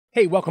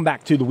Hey, welcome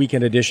back to the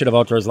weekend edition of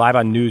Outdoors Live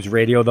on News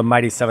Radio, the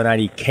Mighty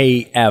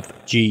 790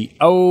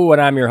 KFGO,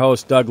 and I'm your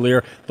host, Doug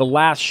Lear. The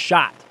last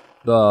shot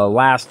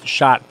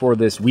for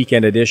this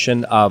weekend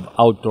edition of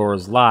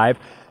Outdoors Live.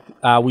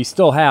 We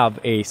still have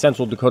a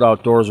Central Dakota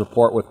Outdoors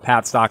report with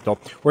Pat Stockdale.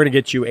 We're going to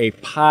get you a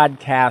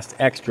podcast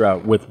extra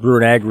with Brewer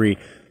and Agri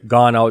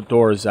Gone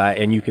Outdoors,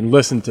 and you can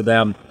listen to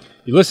them.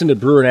 You listen to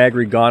Brewer and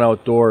Agri Gone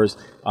Outdoors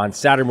on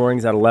Saturday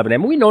mornings at 11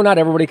 a.m. We know not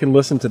everybody can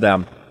listen to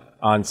them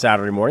on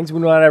Saturday mornings. We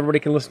know not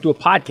everybody can listen to a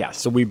podcast,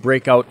 so we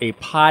break out a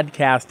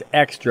podcast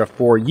extra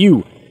for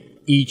you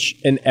each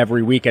and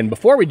every weekend.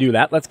 Before we do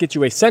that, let's get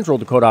you a Central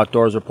Dakota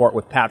Outdoors report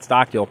with Pat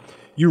Stockdale.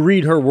 You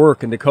read her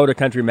work in Dakota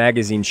Country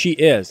Magazine. She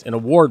is an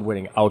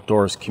award-winning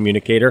outdoors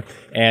communicator,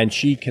 and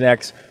she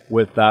connects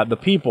with the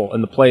people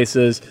and the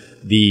places,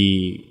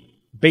 the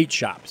bait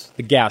shops,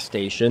 the gas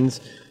stations,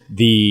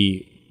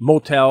 the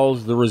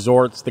motels, the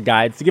resorts, the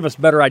guides, to give us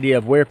a better idea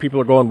of where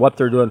people are going, what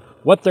they're doing,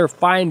 what they're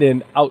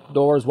finding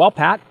outdoors. Well,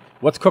 Pat,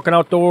 what's cooking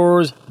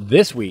outdoors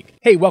this week?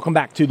 Hey, welcome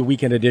back to the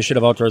weekend edition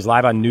of Outdoors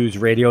Live on News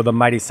Radio, the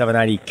Mighty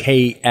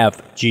 790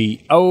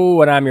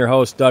 KFGO, and I'm your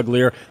host, Doug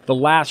Lear. The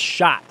last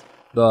shot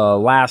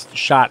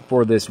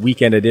for this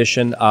weekend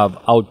edition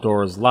of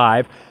Outdoors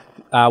Live.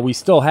 We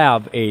still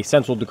have a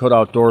Central Dakota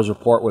Outdoors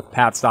report with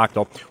Pat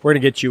Stockdale. We're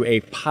going to get you a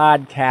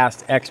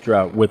podcast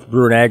extra with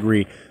Brewer and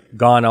Agri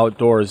Gone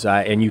Outdoors,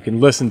 and you can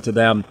listen to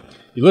them.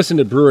 You listen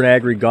to Brewer and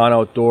Agri Gone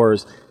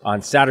Outdoors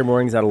on Saturday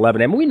mornings at 11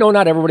 a.m. We know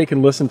not everybody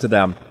can listen to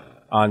them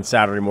on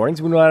Saturday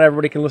mornings. We know not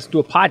everybody can listen to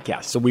a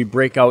podcast, so we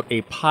break out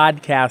a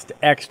podcast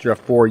extra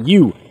for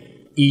you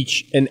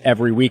each and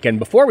every weekend.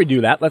 Before we do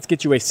that, let's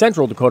get you a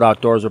Central Dakota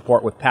Outdoors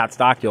report with Pat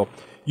Stockdale.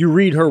 You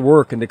read her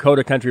work in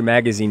Dakota Country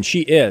Magazine. She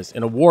is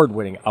an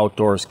award-winning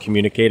outdoors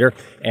communicator,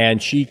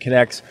 and she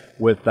connects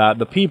with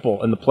the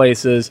people and the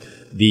places,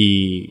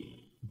 the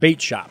bait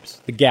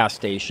shops, the gas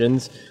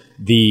stations,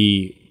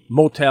 the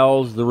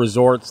motels, the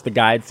resorts, the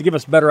guides, to give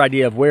us a better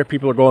idea of where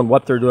people are going,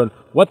 what they're doing,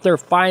 what they're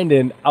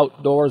finding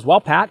outdoors.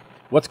 Well, Pat,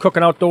 what's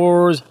cooking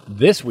outdoors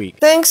this week?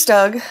 Thanks,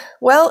 Doug.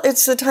 Well,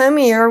 it's the time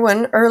of year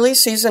when early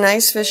season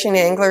ice fishing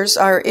anglers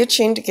are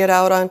itching to get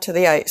out onto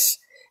the ice.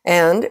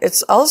 And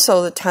it's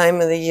also the time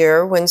of the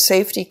year when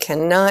safety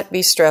cannot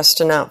be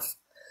stressed enough.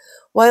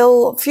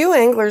 While few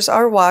anglers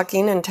are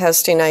walking and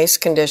testing ice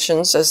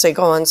conditions as they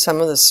go on some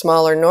of the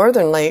smaller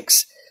northern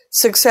lakes,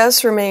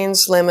 success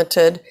remains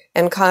limited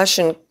and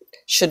caution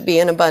should be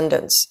in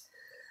abundance.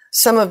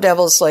 Some of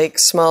Devil's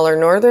Lake's smaller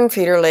northern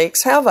feeder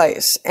lakes have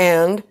ice,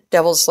 and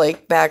Devil's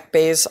Lake back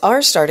bays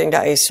are starting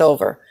to ice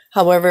over.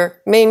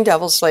 However, main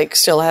Devil's Lake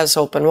still has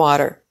open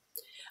water.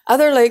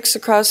 Other lakes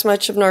across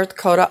much of North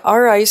Dakota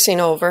are icing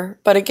over,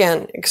 but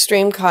again,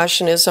 extreme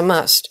caution is a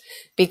must.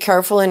 Be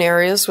careful in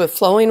areas with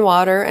flowing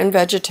water and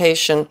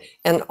vegetation,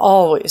 and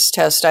always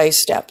test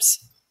ice depths.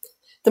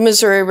 The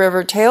Missouri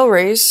River Tail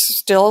Race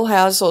still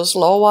has those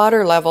low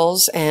water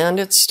levels,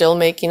 and it's still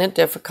making it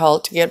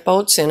difficult to get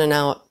boats in and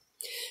out.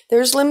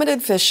 There's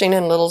limited fishing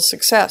and little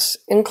success,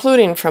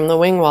 including from the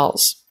wing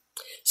walls.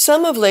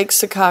 Some of Lake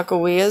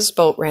Sakakawia's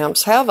boat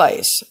ramps have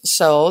ice,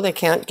 so they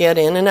can't get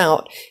in and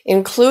out,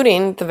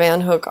 including the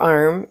Van Hook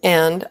Arm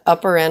and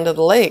upper end of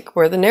the lake,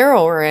 where the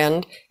narrower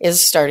end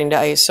is starting to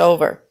ice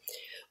over.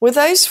 With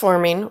ice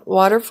forming,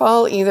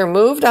 waterfowl either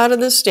moved out of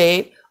the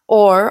state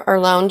or are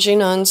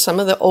lounging on some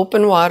of the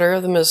open water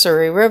of the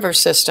Missouri River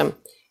system,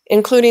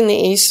 including the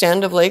east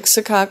end of Lake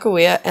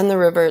Sakakawea and the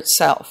river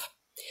itself.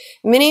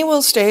 Many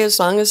will stay as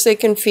long as they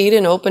can feed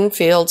in open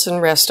fields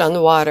and rest on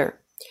the water.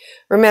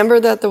 Remember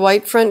that the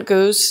white-front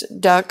goose,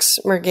 ducks,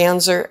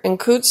 merganser, and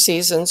coot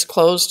seasons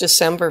close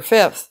December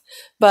 5th,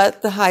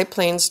 but the High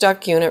Plains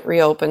Duck Unit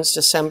reopens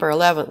December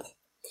 11th.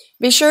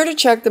 Be sure to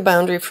check the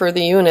boundary for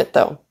the unit,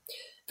 though.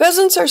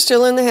 Pheasants are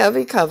still in the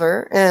heavy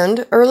cover,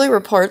 and early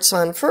reports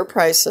on fur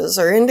prices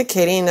are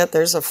indicating that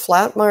there's a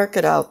flat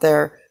market out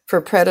there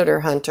for predator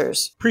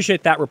hunters.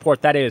 Appreciate that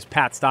report. That is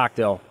Pat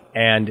Stockdale,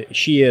 and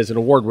she is an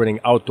award-winning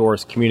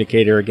outdoors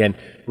communicator. Again,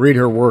 read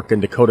her work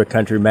in Dakota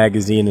Country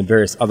Magazine and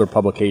various other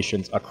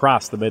publications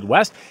across the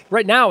Midwest.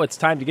 Right now, it's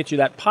time to get you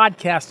that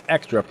podcast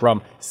extra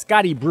from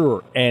Scotty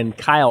Brewer and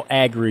Kyle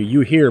Agri. You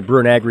hear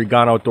Brewer and Agri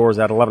Gone Outdoors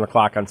at 11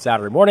 o'clock on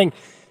Saturday morning.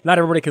 Not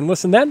everybody can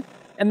listen then,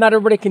 and not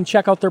everybody can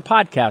check out their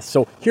podcast.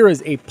 So here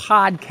is a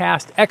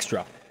podcast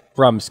extra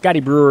from Scotty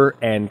Brewer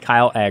and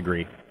Kyle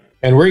Agri.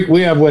 And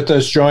we have with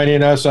us,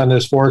 joining us on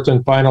this fourth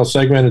and final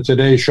segment of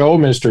today's show,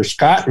 Mr.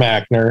 Scott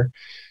Mackner.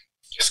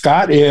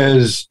 Scott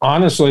is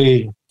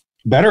honestly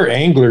better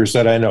anglers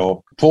that I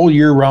know, full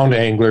year-round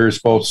anglers,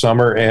 both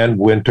summer and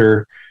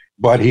winter,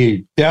 but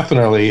he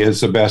definitely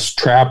is the best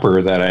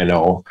trapper that I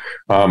know.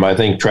 I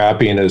think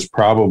trapping is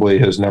probably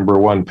his number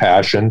one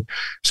passion.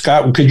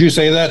 Scott, could you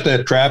say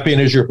that trapping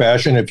is your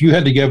passion? If you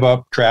had to give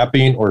up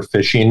trapping or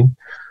fishing,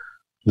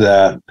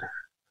 well,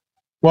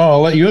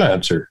 I'll let you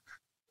answer.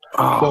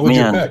 What would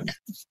you pick?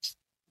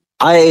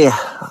 I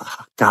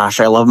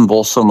love them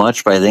both so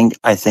much, but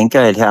I think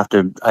I'd have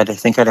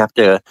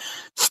to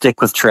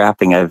stick with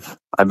trapping. I've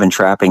been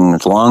trapping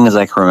as long as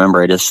I can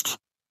remember. I just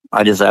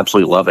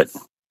absolutely love it.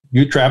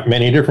 you trap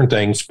many different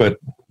things, but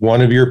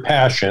one of your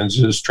passions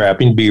is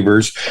trapping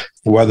beavers,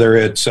 whether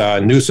it's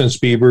nuisance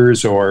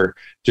beavers or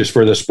just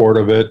for the sport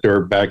of it,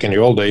 or back in the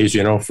old days,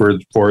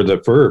 for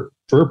the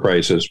fur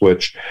prices,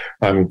 which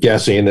I'm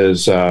guessing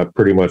is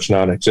pretty much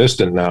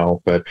non-existent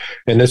now.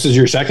 And this is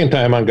your second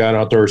time on Gone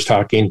Outdoors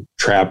talking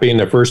trapping.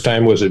 The first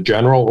time was a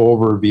general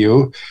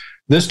overview.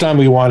 This time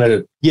we want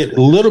to get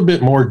a little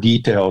bit more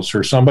details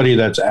for somebody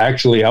that's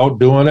actually out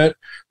doing it,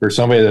 or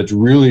somebody that's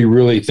really,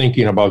 really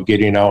thinking about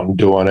getting out and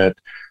doing it.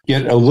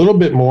 Get a little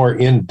bit more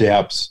in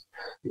depth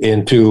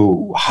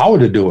into how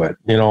to do it.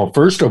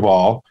 First of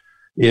all,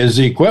 is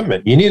the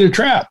equipment. You need a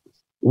trap.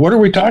 What are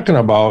we talking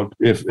about?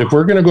 If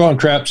we're going to go out and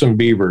trap some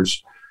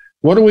beavers,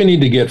 what do we need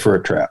to get for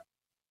a trap?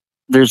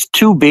 There's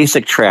two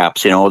basic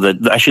traps,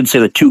 I should say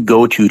the two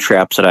go-to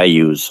traps that I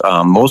use.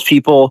 Most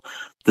people,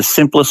 the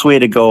simplest way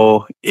to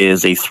go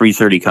is a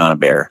 330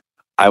 conibear.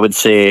 I would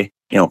say,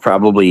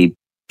 probably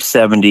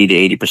 70 to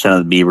 80% of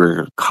the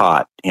beaver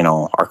caught,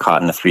 are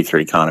caught in a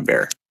 330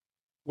 conibear.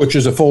 Which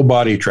is a full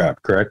body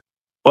trap, correct?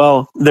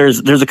 Well, there's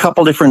a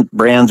couple different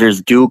brands.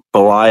 There's Duke,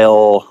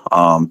 Belial,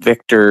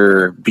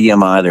 Victor,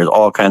 BMI. There's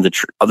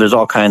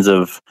all kinds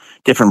of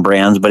different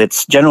brands, but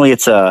it's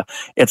a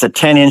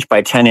 10-inch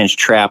by 10-inch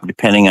trap,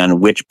 depending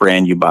on which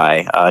brand you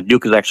buy.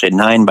 Duke is actually a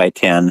 9 by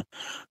 10,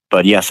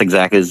 but yes,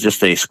 exactly, it's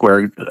just a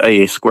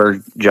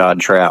square jawed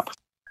trap.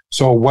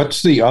 So,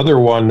 what's the other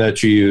one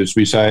that you use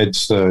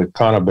besides the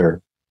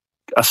conibear?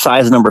 A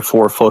size number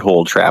 4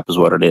 foothold trap is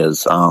what it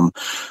is.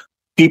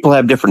 People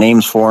have different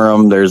names for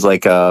them. There's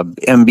like a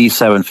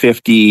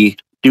MB750.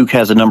 Duke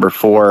has a number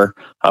 4,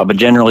 but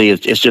generally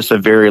it's just a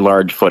very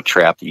large foot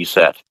trap that you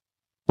set.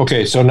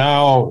 Okay, so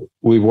now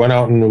we went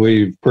out and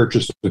we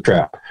purchased the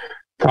trap.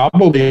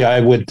 Probably,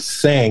 I would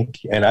think,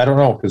 and I don't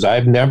know because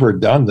I've never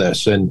done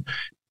this, and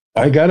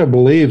I got to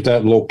believe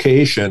that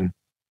location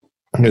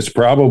is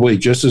probably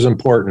just as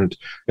important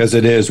as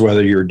it is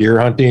whether you're deer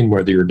hunting,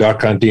 whether you're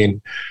duck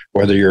hunting,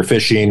 whether you're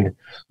fishing.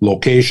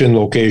 Location,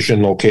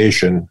 location,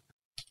 location.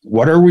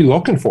 What are we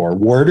looking for?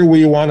 Where do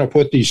we want to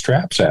put these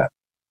traps at?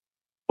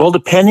 Well,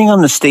 depending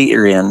on the state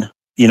you're in,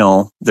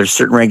 there's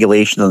certain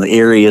regulations on the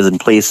areas and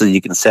places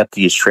you can set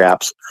these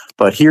traps.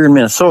 But here in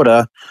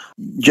Minnesota,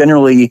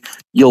 generally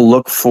you'll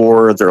look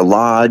for their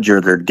lodge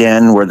or their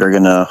den where they're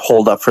going to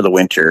hold up for the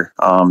winter.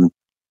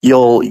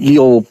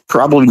 You'll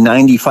probably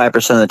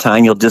 95% of the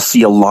time, you'll just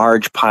see a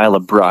large pile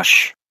of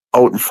brush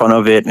out in front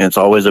of it. And it's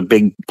always a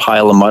big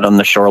pile of mud on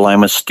the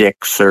shoreline with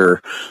sticks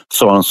or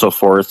so on and so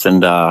forth.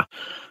 And,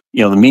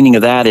 the meaning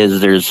of that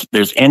is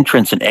there's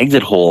entrance and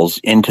exit holes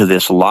into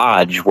this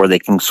lodge where they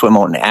can swim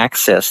out and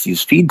access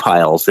these feed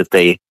piles that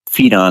they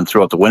feed on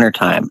throughout the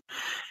wintertime.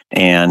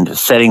 And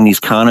setting these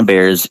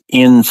conibears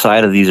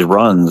inside of these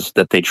runs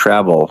that they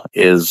travel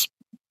is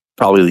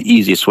probably the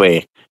easiest way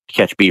to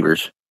catch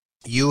beavers.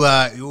 You,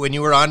 when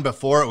you were on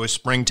before, it was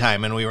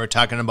springtime, and we were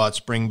talking about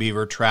spring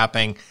beaver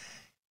trapping.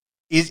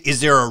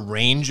 Is there a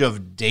range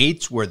of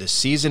dates where the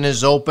season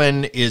is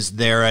open? Is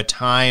there a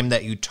time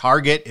that you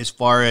target as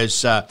far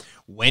as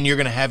when you're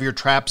going to have your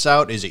traps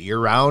out? Is it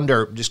year-round,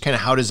 or just kind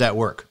of how does that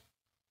work?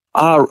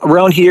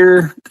 Around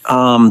here,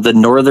 the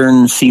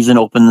northern season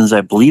opens, I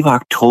believe,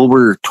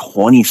 October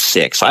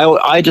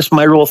 26th.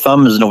 My rule of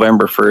thumb is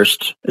November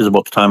 1st is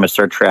about the time I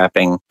start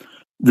trapping.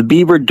 The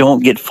beaver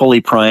don't get fully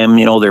prime.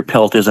 Their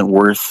pelt isn't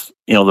worth,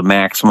 the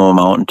maximum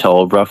amount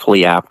until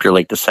roughly after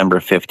like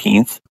December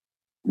 15th.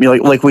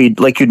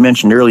 Like you'd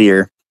mentioned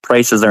earlier,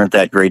 prices aren't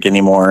that great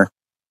anymore.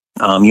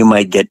 You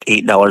might get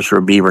 $8 for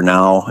a beaver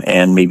now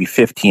and maybe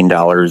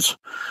 $15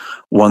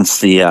 once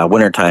the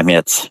wintertime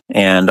hits.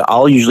 And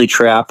I'll usually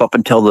trap up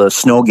until the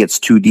snow gets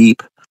too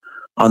deep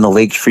on the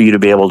lakes for you to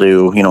be able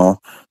to, in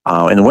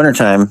the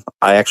wintertime,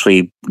 I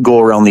actually go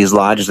around these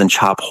lodges and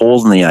chop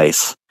holes in the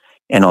ice.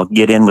 And I'll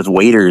get in with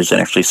waders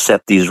and actually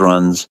set these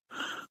runs,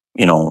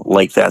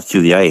 like that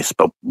through the ice.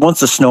 But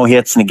once the snow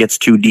hits and it gets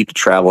too deep to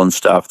travel and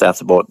stuff,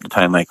 that's about the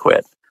time I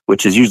quit,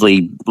 which is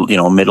usually,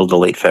 middle to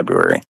late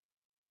February.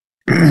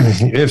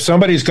 If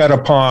somebody's got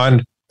a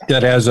pond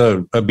that has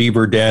a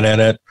beaver den in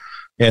it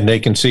and they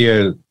can see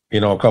a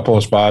couple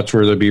of spots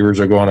where the beavers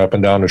are going up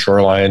and down the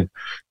shoreline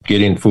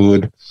getting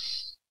food,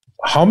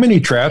 how many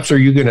traps are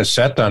you going to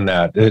set on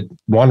that?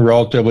 One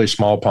relatively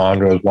small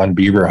pond with one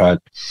beaver hut.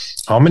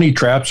 How many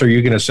traps are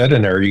you going to set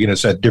in there? Are you going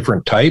to set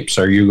different types?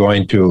 Are you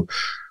going to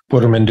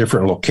put them in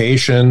different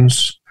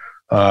locations?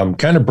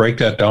 Kind of break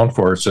that down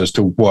for us as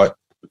to what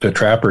the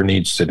trapper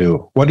needs to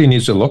do, what he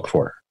needs to look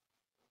for.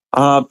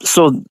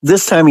 So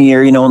this time of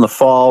year, in the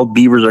fall,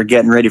 beavers are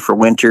getting ready for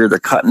winter. They're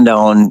cutting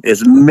down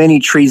as many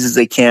trees as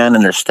they can,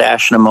 and they're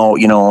stashing them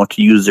out,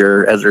 to use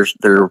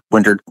their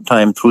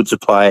wintertime food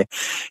supply.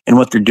 And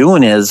what they're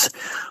doing is,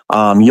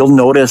 you'll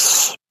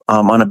notice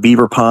on a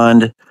beaver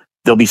pond,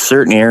 there'll be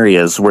certain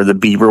areas where the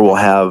beaver will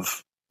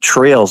have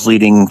trails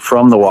leading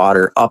from the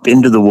water up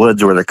into the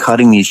woods where they're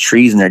cutting these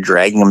trees and they're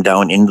dragging them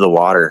down into the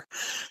water.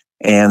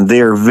 And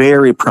they're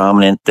very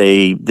prominent.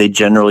 They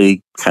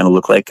generally kind of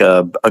look like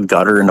a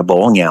gutter in a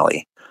bowling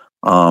alley.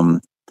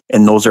 And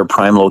and those are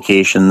prime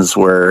locations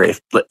where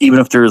even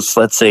if there's,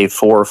 let's say,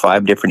 4 or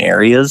 5 different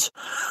areas,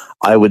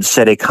 I would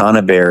set a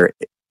conibear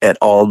at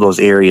all those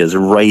areas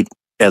right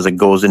as it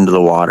goes into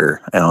the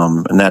water.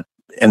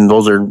 And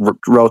those are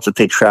routes that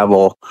they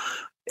travel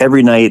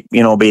every night,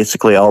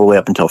 basically all the way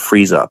up until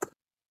freeze up.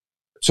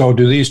 So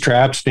do these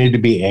traps need to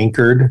be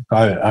anchored?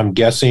 I'm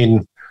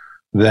guessing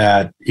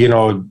that,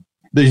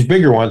 these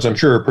bigger ones, I'm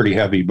sure, are pretty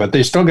heavy, but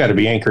they still got to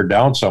be anchored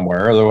down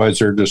somewhere. Otherwise,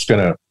 they're just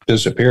going to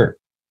disappear.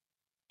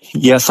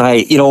 Yes,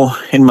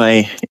 in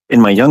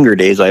my younger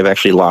days, I've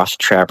actually lost a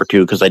trap or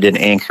two because I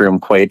didn't anchor them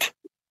quite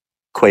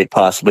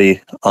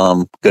possibly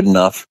good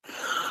enough.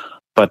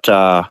 But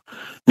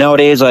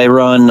nowadays, I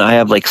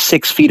have like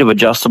 6 feet of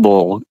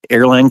adjustable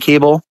airline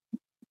cable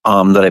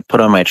that I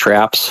put on my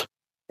traps,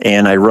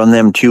 and I run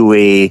them to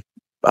a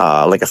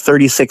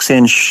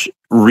 36-inch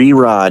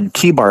re-rod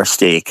T-bar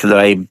stake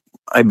that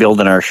I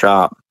build in our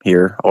shop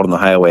here out on the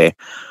highway.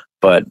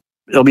 But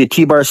it'll be a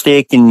T-bar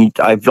stake, and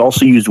I've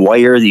also used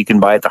wire that you can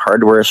buy at the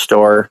hardware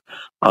store.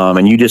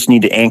 And you just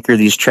need to anchor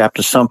these traps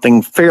to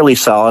something fairly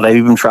solid. I've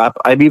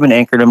even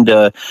anchored them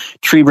to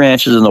tree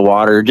branches in the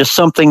water, just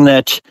something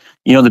that,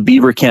 the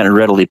beaver can't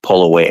readily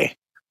pull away.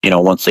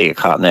 Once they get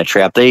caught in that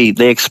trap, they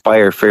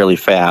expire fairly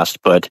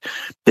fast, but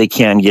they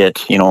can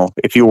get,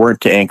 if you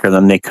weren't to anchor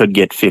them, they could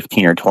get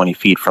 15 or 20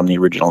 feet from the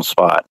original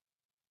spot.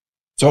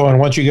 So, and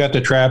once you got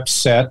the trap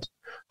set,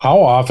 how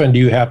often do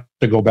you have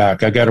to go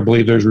back? I got to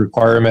believe there's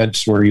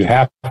requirements where you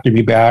have to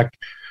be back,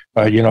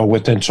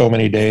 within so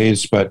many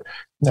days. But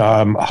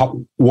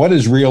what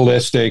is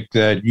realistic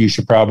that you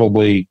should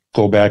probably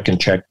go back and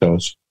check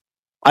those?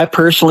 I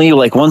personally,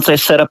 once I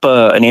set up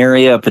an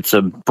area, if it's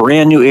a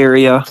brand new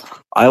area,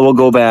 I will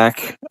go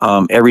back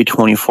every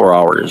 24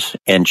 hours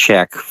and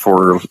check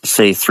for,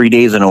 say, 3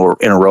 days in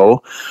a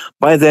row.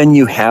 By then,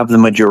 you have the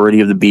majority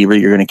of the beaver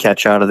you're going to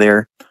catch out of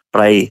there.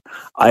 But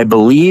I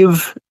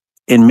believe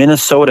in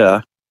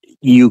Minnesota,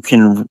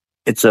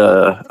 it's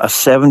a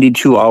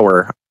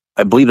 72-hour,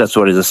 I believe that's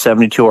what it is, a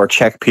 72-hour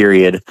check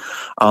period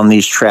on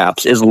these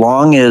traps, as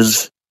long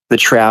as the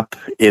trap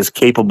is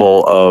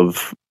capable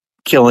of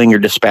killing or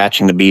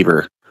dispatching the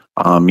beaver.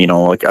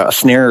 Like a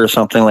snare or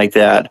something like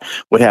that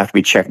would have to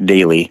be checked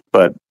daily,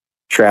 but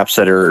traps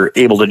that are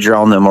able to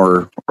drown them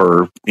or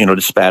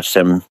dispatch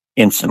them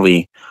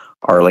instantly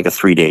are like a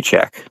 3-day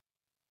check.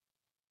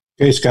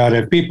 Okay, Scott,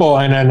 if people,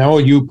 and I know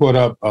you put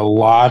up a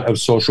lot of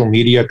social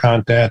media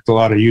content, a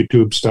lot of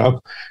YouTube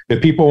stuff.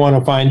 If people want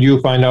to find you,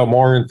 find out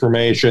more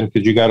information,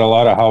 because you got a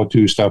lot of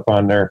how-to stuff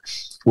on there,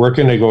 where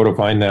can they go to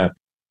find that?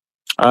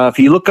 If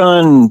you look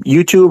on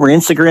YouTube or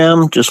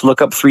Instagram, just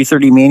look up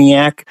 330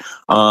 Maniac,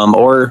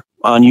 or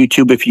on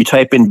YouTube, if you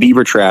type in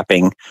beaver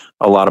trapping,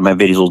 a lot of my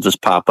videos will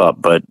just pop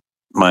up. But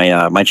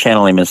my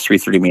channel name is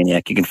 330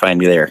 Maniac. You can find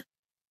me there.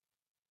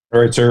 All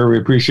right, sir. We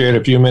appreciate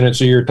a few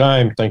minutes of your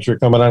time. Thanks for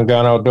coming on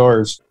Gone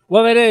Outdoors.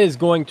 Well, that is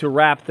going to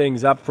wrap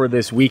things up for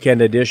this weekend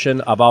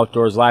edition of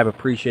Outdoors Live.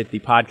 Appreciate the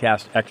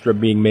podcast extra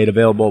being made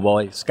available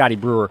by Scotty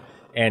Brewer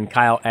and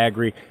Kyle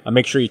Agri.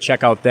 Make sure you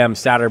check out them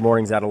Saturday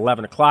mornings at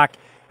 11 o'clock.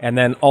 And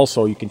then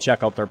also you can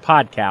check out their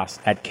podcast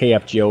at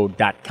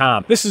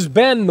kfgo.com. This has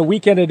been the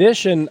weekend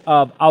edition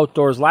of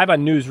Outdoors Live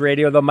on News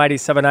Radio, the Mighty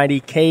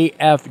 790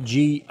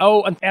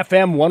 KFGO and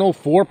FM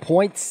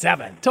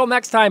 104.7. Till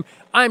next time,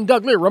 I'm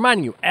Doug Lear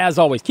reminding you, as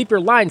always, keep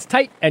your lines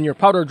tight and your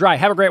powder dry.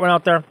 Have a great one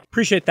out there.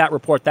 Appreciate that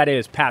report. That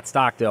is Pat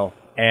Stockdale,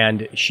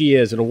 and she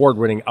is an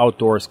award-winning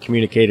outdoors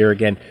communicator.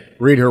 Again,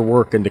 read her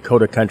work in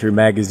Dakota Country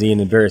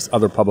Magazine and various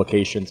other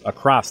publications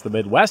across the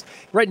Midwest.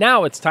 Right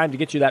now, it's time to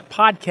get you that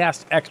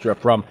podcast extra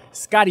from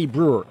Scotty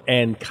Brewer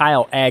and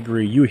Kyle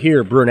Agri. You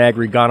hear Brewer and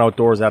Agri Gone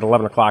Outdoors at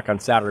 11 o'clock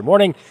on Saturday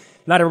morning.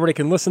 Not everybody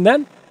can listen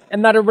then,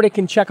 and not everybody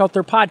can check out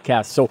their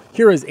podcast. So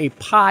here is a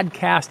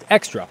podcast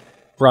extra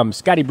from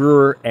Scotty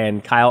Brewer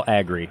and Kyle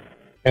Agri.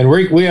 And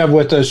we have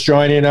with us,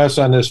 joining us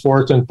on this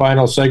fourth and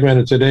final segment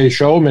of today's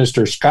show,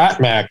 Mr. Scott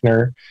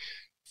Machner.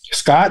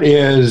 Scott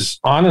is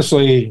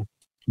honestly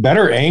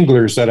better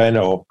anglers that I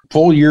know,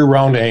 full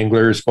year-round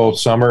anglers, both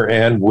summer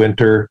and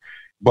winter,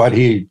 but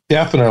he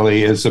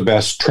definitely is the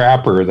best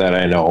trapper that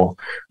I know.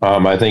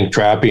 I think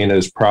trapping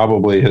is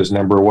probably his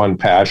number one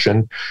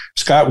passion.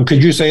 Scott,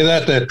 could you say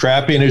that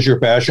trapping is your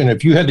passion?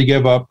 If you had to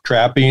give up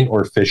trapping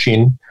or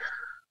fishing,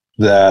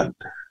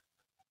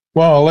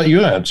 I'll let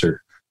you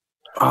answer.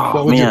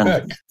 What would you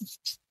pick?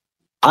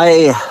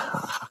 I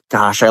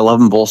love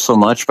them both so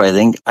much, but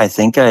I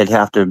think I'd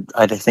have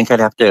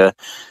to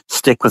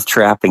stick with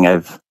trapping.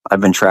 I've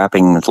been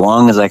trapping as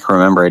long as I can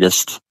remember. I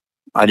just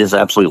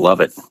absolutely love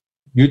it.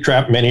 You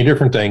trap many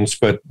different things,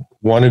 but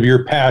one of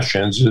your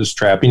passions is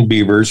trapping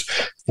beavers,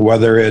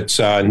 whether it's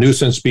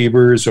nuisance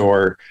beavers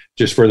or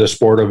just for the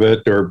sport of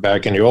it, or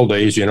back in the old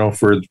days,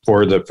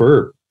 for the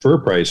fur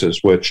prices,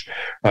 which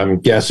I'm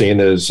guessing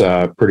is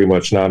pretty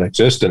much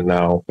non-existent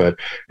now.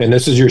 And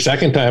this is your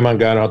second time on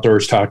Gone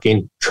Outdoors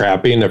talking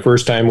trapping. The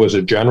first time was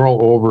a general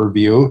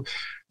overview.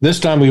 This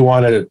time we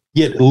want to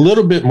get a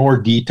little bit more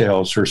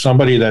details for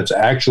somebody that's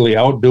actually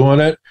out doing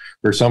it,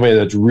 or somebody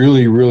that's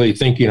really, really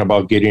thinking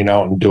about getting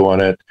out and doing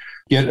it.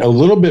 Get a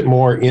little bit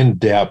more in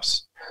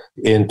depth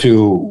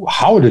into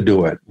how to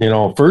do it.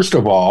 First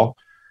of all,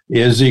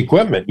 is the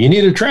equipment. You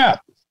need a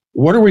trap.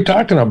 What are we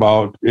talking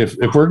about? If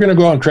we're going to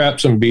go out and trap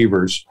some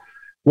beavers,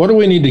 what do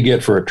we need to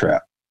get for a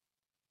trap?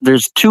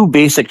 There's two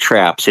basic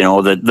traps,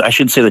 I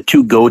should say the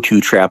two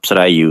go-to traps that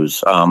I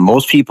use.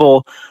 Most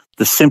people,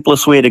 the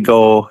simplest way to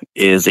go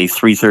is a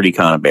 330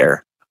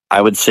 conibear.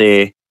 I would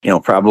say,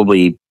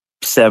 probably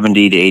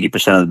 70 to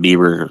 80% of the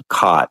beaver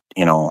caught,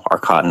 are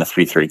caught in a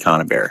 330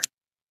 conibear.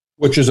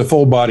 Which is a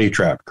full body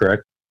trap,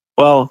 correct?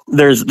 Well,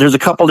 there's a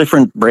couple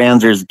different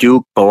brands. There's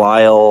Duke,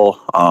 Belial,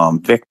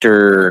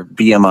 Victor,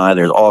 BMI.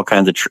 There's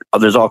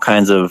all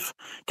kinds of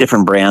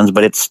different brands,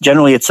 but it's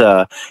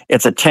a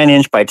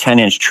 10-inch by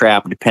 10-inch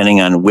trap,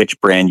 depending on which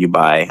brand you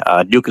buy.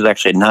 Duke is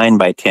actually a 9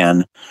 by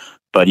 10,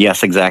 but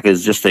yes, exactly,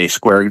 it's just a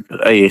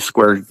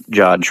square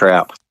jawed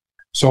trap.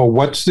 So,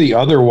 what's the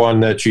other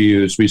one that you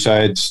use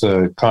besides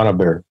the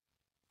conibear?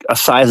 A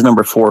size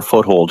number 4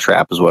 foothold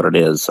trap is what it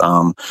is.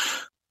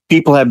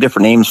 People have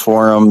different names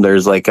for them.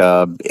 There's like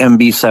a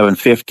MB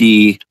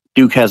 750.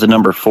 Duke has a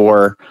number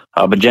 4,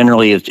 but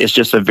generally it's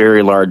just a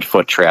very large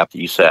foot trap that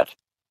you set.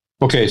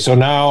 Okay, so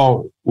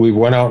now we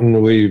went out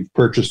and we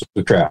purchased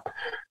the trap.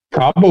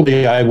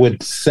 Probably, I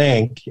would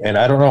think, and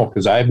I don't know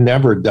because I've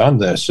never done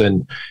this,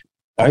 and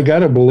I got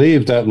to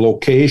believe that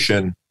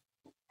location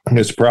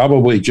is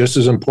probably just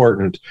as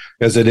important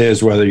as it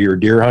is whether you're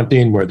deer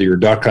hunting, whether you're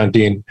duck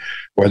hunting,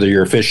 whether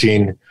you're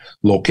fishing.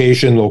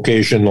 Location,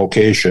 location,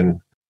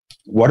 location.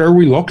 What are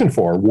we looking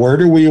for? Where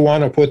do we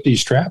want to put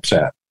these traps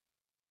at?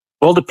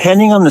 Well,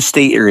 depending on the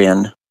state you're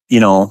in,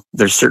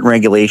 there's certain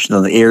regulations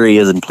on the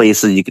areas and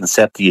places you can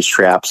set these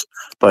traps.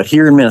 But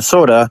here in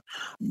Minnesota,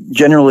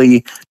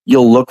 generally,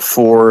 you'll look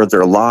for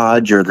their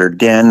lodge or their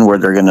den where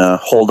they're going to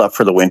hold up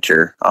for the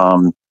winter.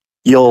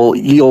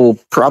 You'll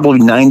probably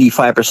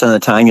 95% of the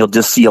time, you'll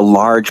just see a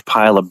large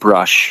pile of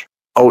brush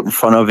out in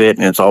front of it.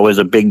 And it's always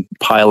a big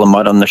pile of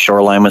mud on the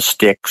shoreline with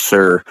sticks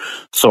or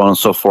so on and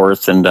so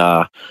forth. And,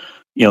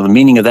 the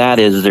meaning of that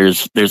is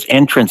there's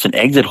entrance and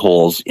exit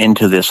holes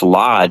into this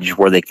lodge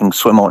where they can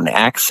swim out and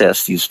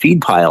access these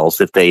feed piles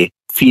that they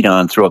feed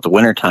on throughout the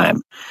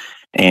wintertime.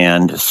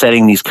 And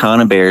setting these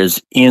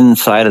conibears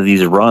inside of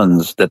these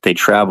runs that they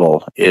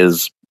travel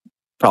is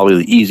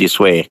probably the easiest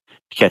way to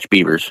catch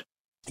beavers.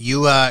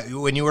 You,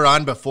 when you were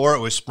on before, it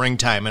was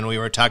springtime, and we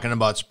were talking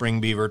about spring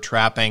beaver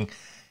trapping.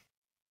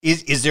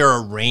 Is there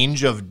a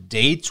range of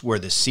dates where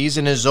the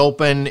season is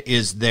open?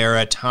 Is there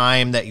a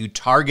time that you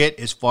target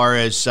as far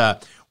as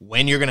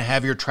when you're going to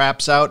have your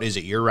traps out? Is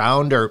it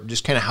year-round, or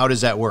just kind of how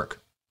does that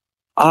work?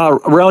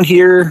 Around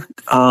here,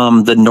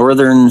 the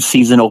northern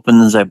season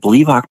opens, I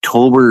believe,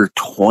 October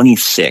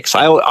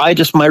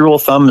 26th. My rule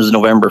of thumb is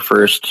November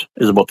 1st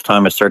is about the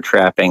time I start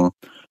trapping.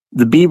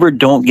 The beaver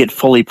don't get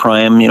fully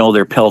prime.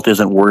 Their pelt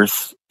isn't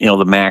worth,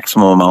 the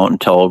maximum amount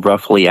until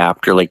roughly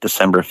after like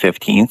December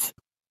 15th.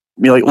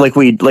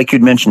 Like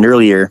you'd mentioned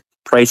earlier,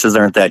 prices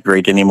aren't that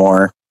great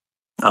anymore.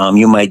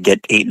 You might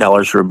get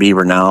 $8 for a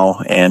beaver now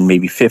and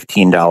maybe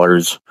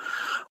 $15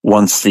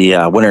 once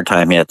the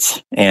wintertime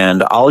hits.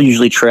 And I'll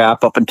usually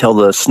trap up until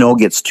the snow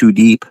gets too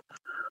deep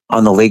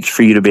on the lakes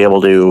for you to be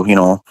able to,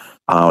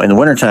 in the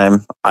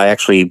wintertime, I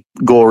actually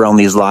go around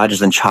these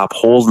lodges and chop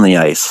holes in the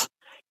ice.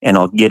 And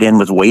I'll get in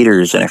with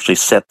waders and actually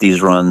set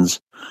these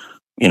runs,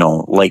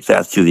 like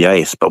that through the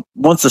ice. But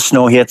once the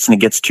snow hits and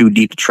it gets too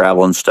deep to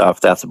travel and stuff,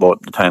 that's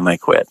about the time I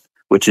quit,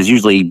 which is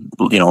usually,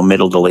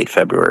 middle to late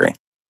February.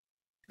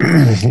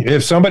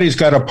 If somebody's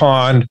got a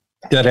pond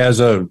that has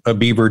a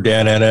beaver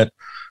den in it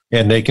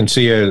and they can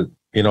see a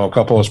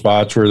couple of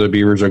spots where the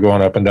beavers are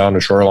going up and down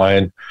the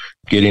shoreline,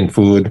 getting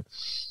food,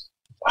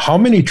 how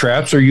many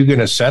traps are you going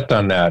to set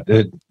on that?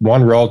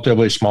 One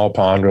relatively small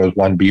pond with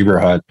one beaver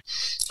hut.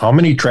 How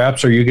many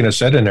traps are you going to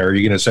set in there? Are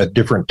you going to set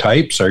different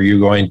types? Are you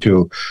going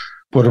to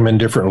put them in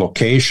different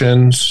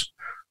locations?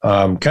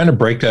 Kind of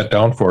break that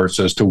down for us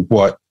as to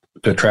what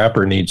the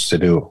trapper needs to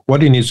do,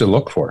 what he needs to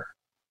look for.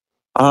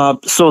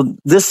 So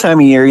this time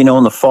of year, in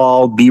the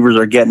fall, beavers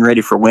are getting ready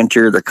for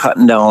winter. They're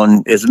cutting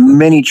down as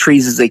many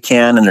trees as they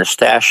can, and they're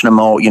stashing them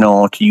out,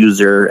 to use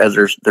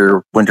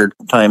their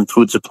wintertime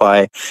food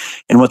supply.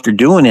 And what they're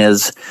doing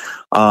is,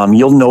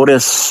 you'll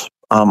notice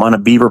on a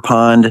beaver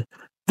pond,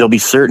 there'll be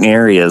certain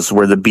areas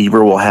where the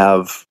beaver will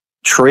have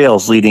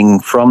trails leading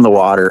from the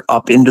water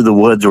up into the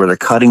woods where they're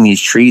cutting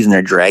these trees and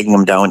they're dragging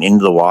them down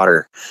into the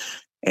water.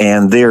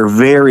 And they're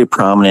very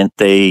prominent.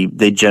 They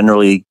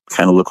generally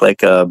kind of look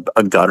like a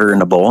gutter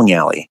in a bowling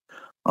alley.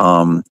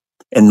 And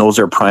those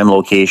are prime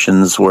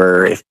locations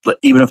where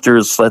even if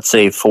there's, let's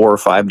say, 4 or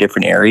 5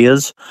 different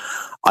areas,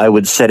 I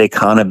would set a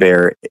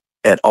conibear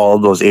at all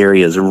of those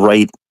areas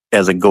right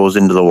as it goes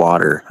into the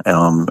water.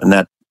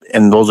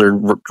 And those are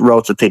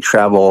routes that they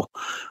travel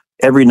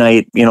every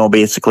night,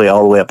 basically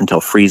all the way up until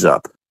freeze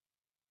up.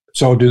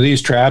 So do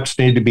these traps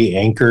need to be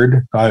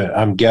anchored?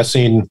 I'm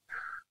guessing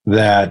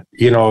that,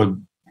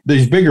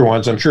 these bigger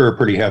ones, I'm sure, are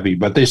pretty heavy,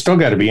 but they still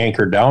got to be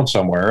anchored down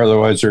somewhere.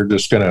 Otherwise, they're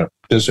just going to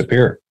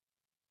disappear.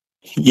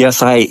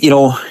 Yes,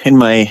 in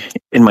my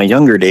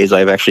younger days,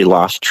 I've actually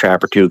lost a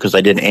trap or two because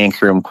I didn't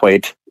anchor them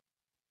quite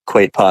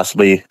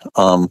possibly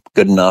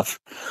good enough.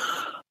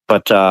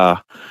 But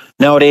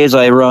nowadays,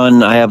 I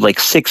have like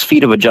 6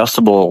 feet of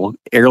adjustable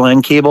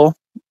airline cable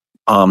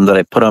that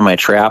I put on my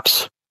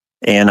traps,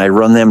 and I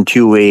run them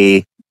to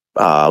a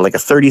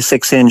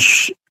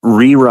 36-inch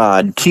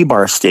re-rod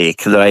T-bar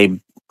stake that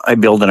I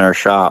build in our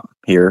shop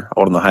here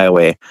out on the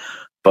highway.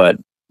 But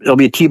it'll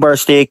be a T-bar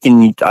stake,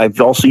 and I've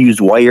also used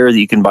wire that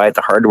you can buy at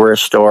the hardware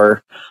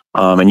store.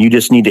 And you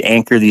just need to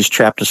anchor these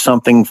traps to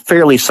something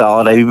fairly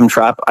solid.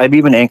 I've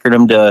even anchored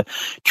them to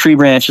tree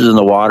branches in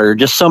the water,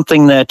 just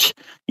something that,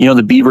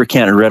 the beaver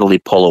can't readily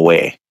pull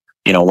away.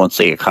 Once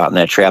they get caught in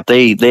that trap,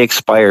 they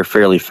expire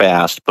fairly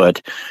fast,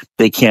 but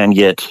they can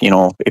get,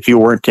 if you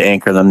weren't to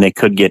anchor them, they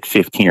could get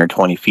 15 or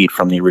 20 feet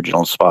from the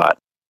original spot.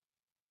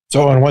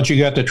 So, and once you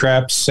got the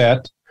traps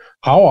set,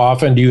 how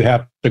often do you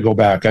have to go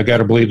back? I got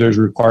to believe there's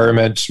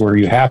requirements where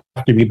you have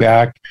to be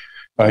back,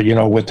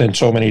 within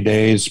so many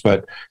days.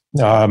 But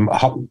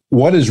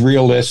what is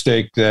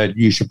realistic that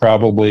you should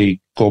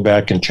probably go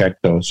back and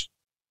check those?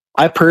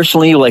 I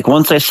personally,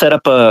 once I set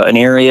up an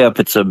area, if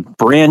it's a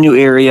brand new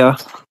area,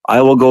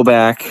 I will go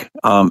back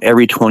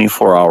every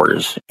 24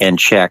 hours and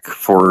check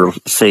for,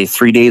 say,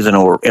 3 days in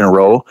a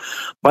row.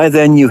 By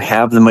then, you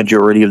have the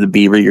majority of the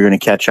beaver you're going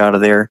to catch out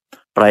of there.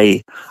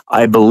 But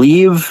I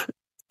believe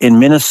in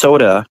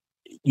Minnesota,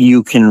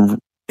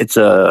 it's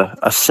a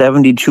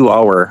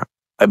 72-hour,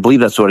 I believe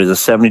that's what it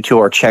is, a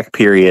 72-hour check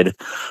period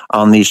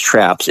on these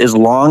traps, as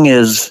long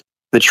as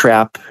the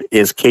trap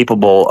is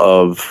capable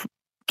of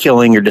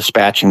killing or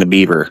dispatching the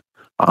beaver.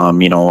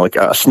 Like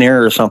a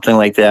snare or something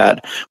like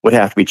that would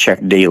have to be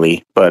checked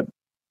daily, but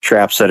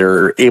traps that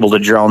are able to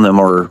drown them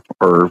or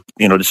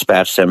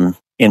dispatch them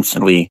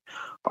instantly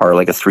are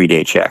like a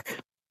 3-day check.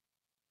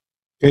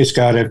 Okay,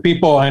 Scott, if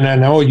people, and I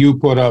know you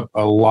put up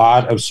a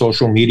lot of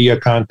social media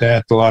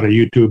content, a lot of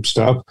YouTube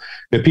stuff.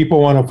 If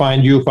people want to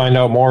find you, find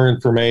out more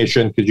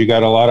information, because you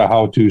got a lot of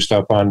how-to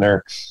stuff on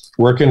there,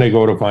 where can they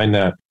go to find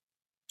that?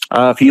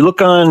 If you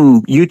look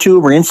on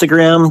YouTube or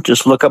Instagram,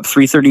 just look up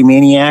 330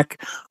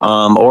 Maniac,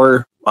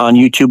 or on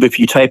YouTube, if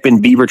you type in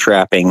beaver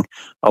trapping,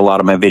 a lot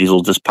of my videos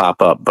will just pop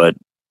up. But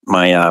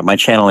my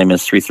channel name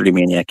is 330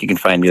 Maniac. You can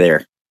find me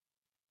there.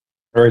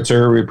 All right,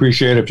 sir. We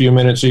appreciate a few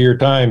minutes of your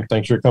time.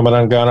 Thanks for coming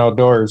on Gone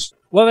Outdoors.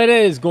 Well, that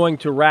is going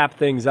to wrap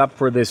things up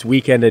for this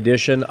weekend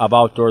edition of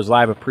Outdoors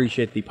Live.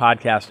 Appreciate the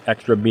podcast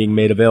extra being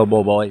made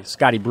available by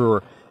Scotty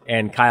Brewer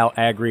and Kyle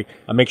Agri.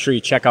 Make sure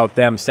you check out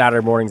them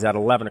Saturday mornings at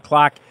 11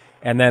 o'clock.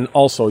 And then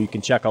also you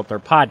can check out their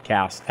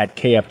podcast at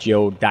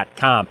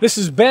kfgo.com. This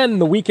has been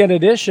the weekend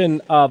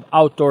edition of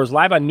Outdoors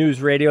Live on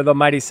News Radio, the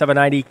Mighty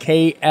 790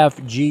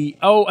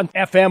 KFGO and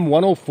FM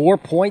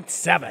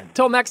 104.7.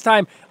 Till next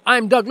time,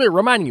 I'm Doug Lear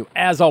reminding you,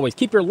 as always,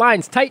 keep your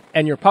lines tight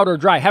and your powder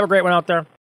dry. Have a great one out there.